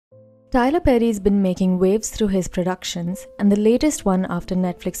Tyler Perry's been making waves through his productions, and the latest one after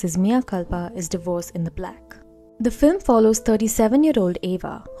Netflix's Mea Culpa is Divorce in the Black. The film follows 37-year-old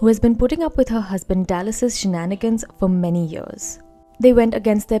Ava, who has been putting up with her husband Dallas's shenanigans for many years. They went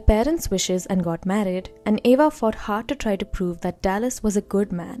against their parents' wishes and got married, and Ava fought hard to try to prove that Dallas was a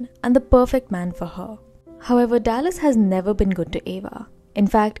good man and the perfect man for her. However, Dallas has never been good to Ava. In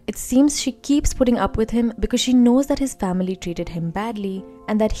fact, it seems she keeps putting up with him because she knows that his family treated him badly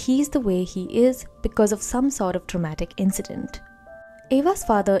and that he's the way he is because of some sort of traumatic incident. Ava's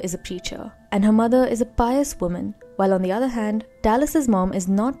father is a preacher, and her mother is a pious woman, while on the other hand, Dallas's mom is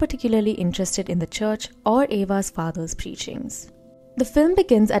not particularly interested in the church or Ava's father's preachings. The film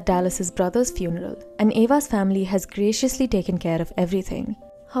begins at Dallas's brother's funeral, and Ava's family has graciously taken care of everything.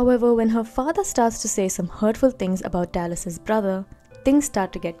 However, when her father starts to say some hurtful things about Dallas's brother, things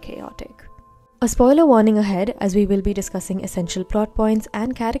start to get chaotic. A spoiler warning ahead, as we will be discussing essential plot points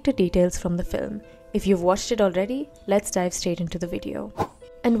and character details from the film. If you've watched it already, let's dive straight into the video.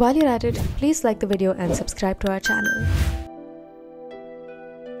 And while you're at it, please like the video and subscribe to our channel.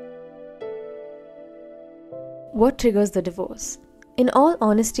 What triggers the divorce? In all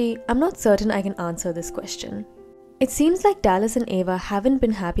honesty, I'm not certain I can answer this question. It seems like Dallas and Ava haven't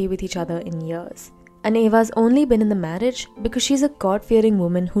been happy with each other in years, and Ava's only been in the marriage because she's a God-fearing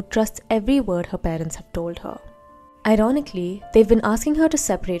woman who trusts every word her parents have told her. Ironically, they've been asking her to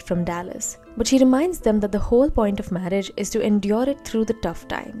separate from Dallas, but she reminds them that the whole point of marriage is to endure it through the tough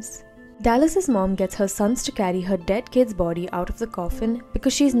times. Dallas's mom gets her sons to carry her dead kid's body out of the coffin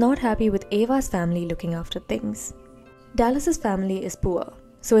because she's not happy with Ava's family looking after things. Dallas's family is poor,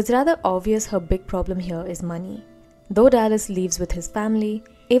 so it's rather obvious her big problem here is money. Though Dallas leaves with his family,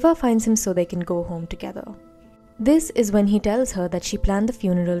 Ava finds him so they can go home together. This is when he tells her that she planned the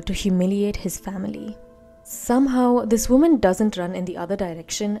funeral to humiliate his family. Somehow, this woman doesn't run in the other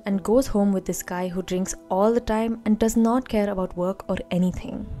direction and goes home with this guy who drinks all the time and does not care about work or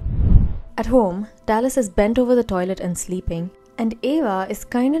anything. At home, Dallas is bent over the toilet and sleeping, and Ava is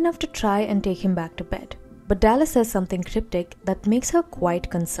kind enough to try and take him back to bed. But Dallas says something cryptic that makes her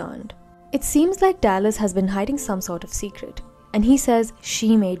quite concerned. It seems like Dallas has been hiding some sort of secret, and he says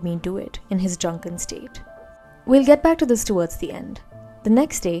she made me do it in his drunken state. We'll get back to this towards the end. The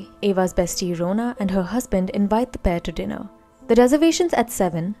next day, Ava's bestie Rona and her husband invite the pair to dinner. The reservation's at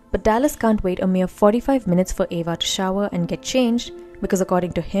 7, but Dallas can't wait a mere 45 minutes for Ava to shower and get changed because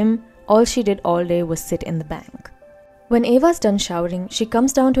according to him, all she did all day was sit in the bank. When Ava's done showering, she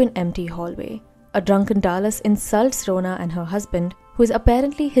comes down to an empty hallway. A drunken Dallas insults Rona and her husband, who is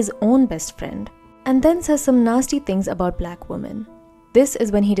apparently his own best friend, and then says some nasty things about black women. This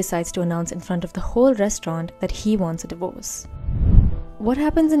is when he decides to announce in front of the whole restaurant that he wants a divorce. What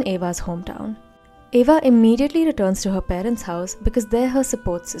happens in Ava's hometown? Ava immediately returns to her parents' house because they're her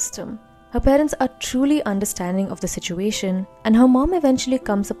support system. Her parents are truly understanding of the situation, and her mom eventually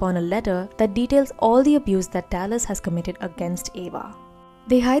comes upon a letter that details all the abuse that Dallas has committed against Ava.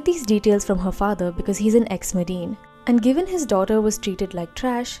 They hide these details from her father because he's an ex-Marine, and given his daughter was treated like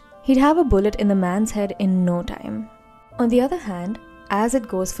trash, he'd have a bullet in the man's head in no time. On the other hand, as it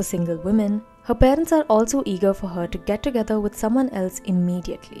goes for single women, her parents are also eager for her to get together with someone else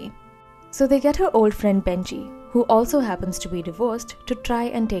immediately. So they get her old friend Benji, who also happens to be divorced, to try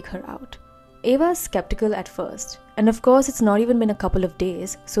and take her out. Ava's skeptical at first, and of course it's not even been a couple of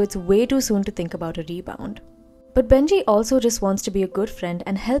days, so it's way too soon to think about a rebound. But Benji also just wants to be a good friend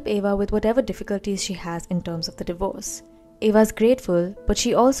and help Ava with whatever difficulties she has in terms of the divorce. Ava's grateful, but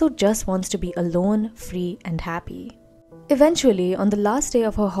she also just wants to be alone, free, and happy. Eventually, on the last day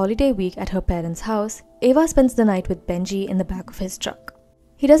of her holiday week at her parents' house, Ava spends the night with Benji in the back of his truck.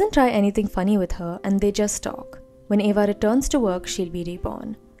 He doesn't try anything funny with her, and they just talk. When Ava returns to work, she'll be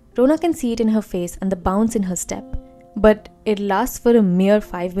reborn. Rona can see it in her face and the bounce in her step. But it lasts for a mere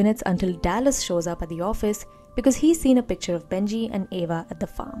 5 minutes until Dallas shows up at the office because he's seen a picture of Benji and Ava at the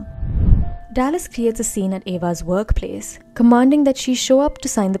farm. Dallas creates a scene at Ava's workplace, commanding that she show up to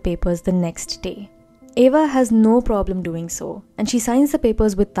sign the papers the next day. Ava has no problem doing so, and she signs the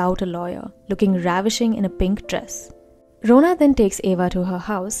papers without a lawyer, looking ravishing in a pink dress. Rona then takes Ava to her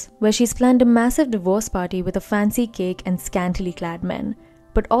house, where she's planned a massive divorce party with a fancy cake and scantily clad men,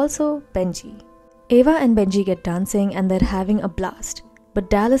 but also Benji. Ava and Benji get dancing and they're having a blast, but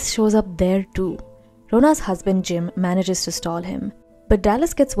Dallas shows up there too. Rona's husband Jim manages to stall him, but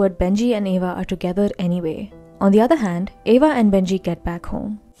Dallas gets word Benji and Ava are together anyway. On the other hand, Ava and Benji get back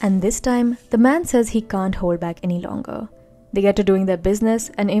home, and this time, the man says he can't hold back any longer. They get to doing their business,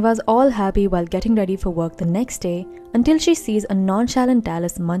 and Ava's all happy while getting ready for work the next day until she sees a nonchalant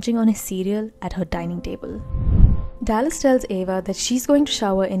Dallas munching on his cereal at her dining table. Dallas tells Ava that she's going to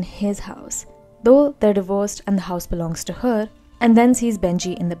shower in his house, though they're divorced and the house belongs to her, and then sees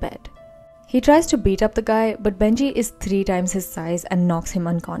Benji in the bed. He tries to beat up the guy, but Benji is 3 times his size and knocks him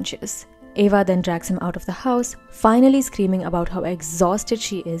unconscious. Ava then drags him out of the house, finally screaming about how exhausted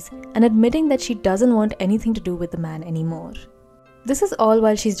she is and admitting that she doesn't want anything to do with the man anymore. This is all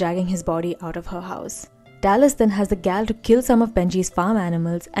while she's dragging his body out of her house. Dallas then has the gal to kill some of Benji's farm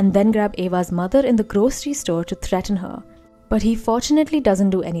animals and then grab Ava's mother in the grocery store to threaten her, but he fortunately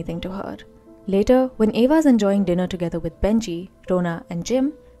doesn't do anything to her. Later, when Ava's enjoying dinner together with Benji, Rona and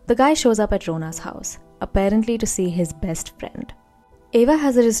Jim, the guy shows up at Rona's house, apparently to see his best friend. Ava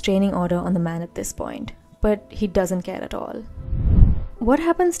has a restraining order on the man at this point, but he doesn't care at all. What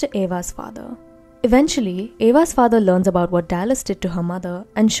happens to Ava's father? Eventually, Ava's father learns about what Dallas did to her mother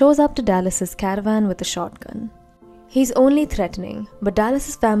and shows up to Dallas's caravan with a shotgun. He's only threatening, but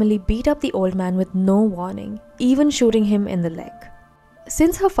Dallas's family beat up the old man with no warning, even shooting him in the leg.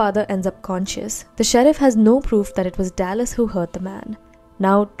 Since her father ends up conscious, the sheriff has no proof that it was Dallas who hurt the man.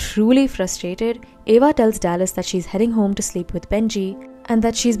 Now, truly frustrated, Ava tells Dallas that she's heading home to sleep with Benji and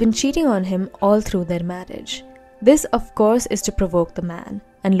that she's been cheating on him all through their marriage. This, of course, is to provoke the man,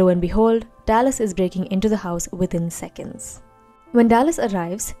 and lo and behold, Dallas is breaking into the house within seconds. When Dallas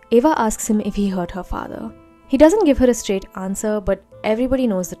arrives, Ava asks him if he hurt her father. He doesn't give her a straight answer, but everybody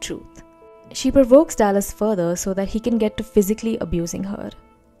knows the truth. She provokes Dallas further so that he can get to physically abusing her.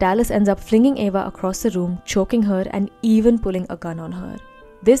 Dallas ends up flinging Ava across the room, choking her and even pulling a gun on her.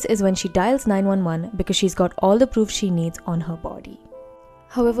 This is when she dials 911 because she's got all the proof she needs on her body.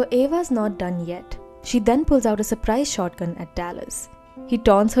 However, Ava's not done yet. She then pulls out a surprise shotgun at Dallas. He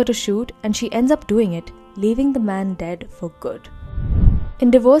taunts her to shoot and she ends up doing it, leaving the man dead for good. In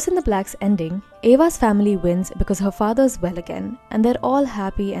Divorce in the Black's ending, Ava's family wins because her father's well again and they're all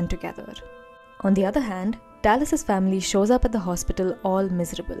happy and together. On the other hand, Dallas's family shows up at the hospital all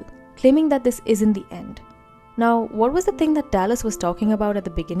miserable, claiming that this isn't the end. Now, what was the thing that Dallas was talking about at the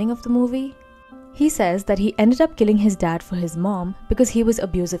beginning of the movie? He says that he ended up killing his dad for his mom because he was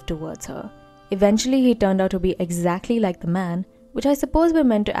abusive towards her. Eventually, he turned out to be exactly like the man, which I suppose we're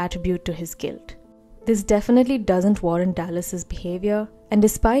meant to attribute to his guilt. This definitely doesn't warrant Dallas's behavior, and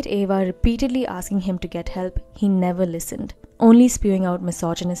despite Ava repeatedly asking him to get help, he never listened, only spewing out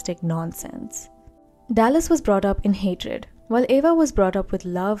misogynistic nonsense. Dallas was brought up in hatred, while Ava was brought up with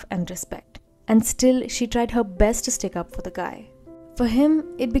love and respect. And still, she tried her best to stick up for the guy. For him,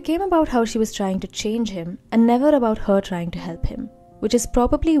 it became about how she was trying to change him and never about her trying to help him, which is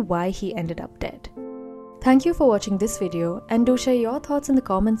probably why he ended up dead. Thank you for watching this video and do share your thoughts in the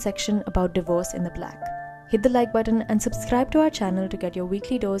comment section about Divorce in the Black. Hit the like button and subscribe to our channel to get your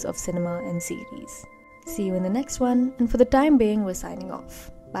weekly dose of cinema and series. See you in the next one, and for the time being, we're signing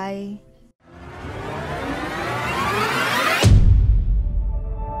off. Bye.